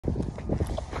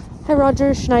Hi Roger,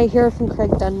 Shania here from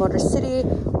Craig Dunn Motor City,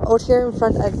 out here in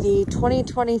front of the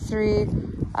 2023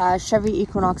 Chevy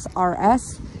Equinox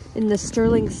RS in the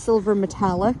sterling silver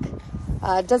metallic.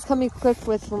 It does come equipped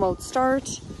with remote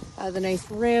start, the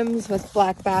nice rims with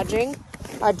black badging.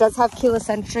 It does have keyless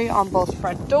entry on both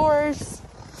front doors.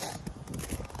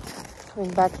 Coming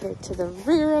back here to the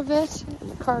rear of it, in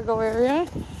the cargo area.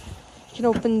 You can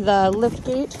open the lift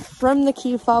gate from the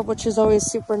key fob, which is always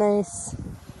super nice.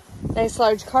 Nice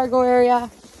large cargo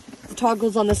area. The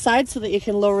toggles on the side so that you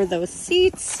can lower those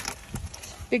seats.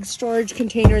 Big storage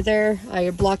container there.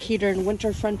 Your block heater and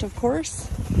winter front, of course.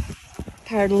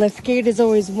 Powered lift gate is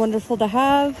always wonderful to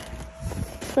have,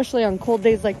 especially on cold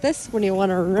days like this when you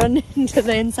want to run into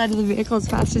the inside of the vehicle as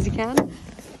fast as you can.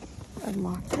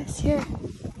 Unlock this here.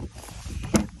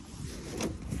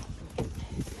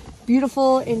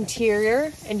 Beautiful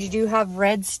interior, and you do have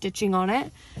red stitching on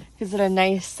it. Gives it a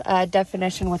nice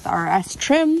definition with RS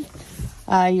trim.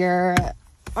 Your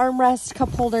armrest, cup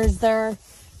holders there,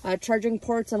 charging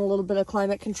ports, and a little bit of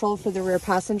climate control for the rear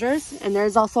passengers. And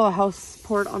there's also a house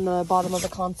port on the bottom of the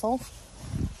console.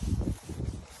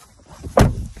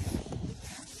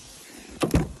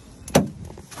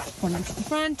 One into the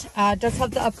front. Does have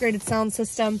the upgraded sound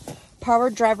system,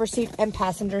 powered driver seat and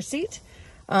passenger seat.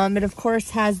 It of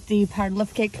course has the powered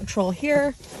liftgate control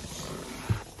here.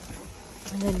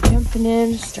 And then jumping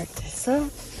in, start this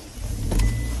up.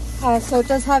 So it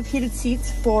does have heated seats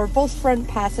for both front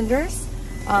passengers.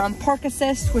 Park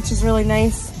assist, which is really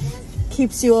nice.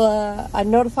 Keeps you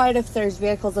notified if there's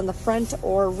vehicles in the front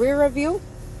or rear of you.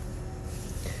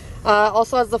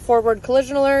 Also has the forward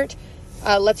collision alert.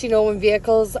 Lets you know when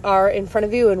vehicles are in front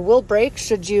of you and will brake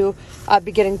should you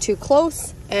be getting too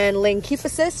close. And lane keep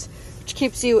assist, which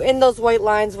keeps you in those white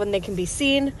lines when they can be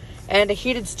seen. And a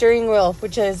heated steering wheel,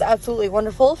 which is absolutely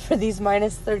wonderful for these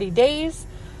minus 30 days.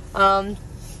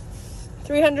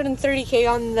 330K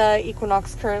on the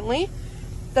Equinox currently.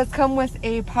 Does come with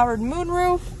a powered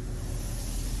moonroof.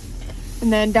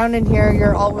 And then down in here,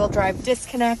 your all-wheel drive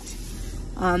disconnect,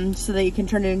 so that you can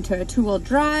turn it into a two-wheel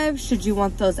drive should you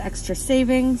want those extra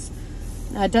savings.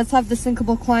 It does have the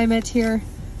syncable climate here.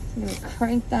 I'm gonna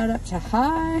crank that up to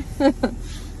high.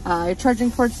 Your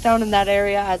charging ports down in that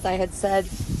area, as I had said.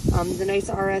 The nice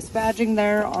RS badging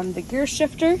there on the gear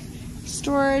shifter.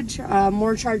 Storage,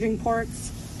 more charging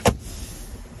ports.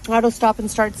 Auto stop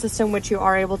and start system, which you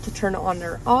are able to turn on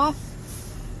or off.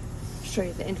 Show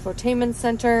you the infotainment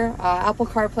center. Apple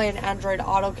CarPlay and Android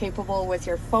Auto capable with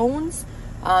your phones.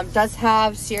 Does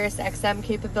have Sirius XM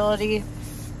capability.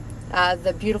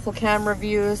 The beautiful camera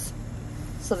views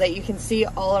so that you can see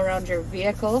all around your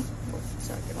vehicle. It's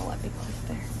not gonna let me click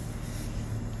there.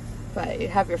 But you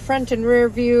have your front and rear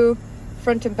view,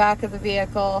 front and back of the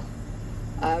vehicle,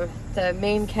 the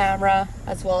main camera,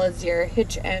 as well as your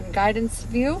hitch and guidance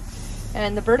view,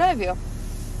 and the bird eye view.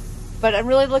 But I'm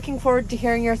really looking forward to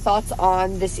hearing your thoughts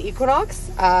on this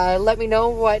Equinox. Let me know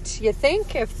what you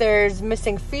think, if there's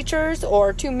missing features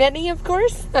or too many, of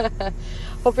course.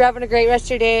 Hope you're having a great rest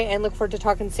of your day and look forward to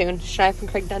talking soon. Shania from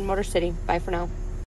Craig Dunn Motor City. Bye for now.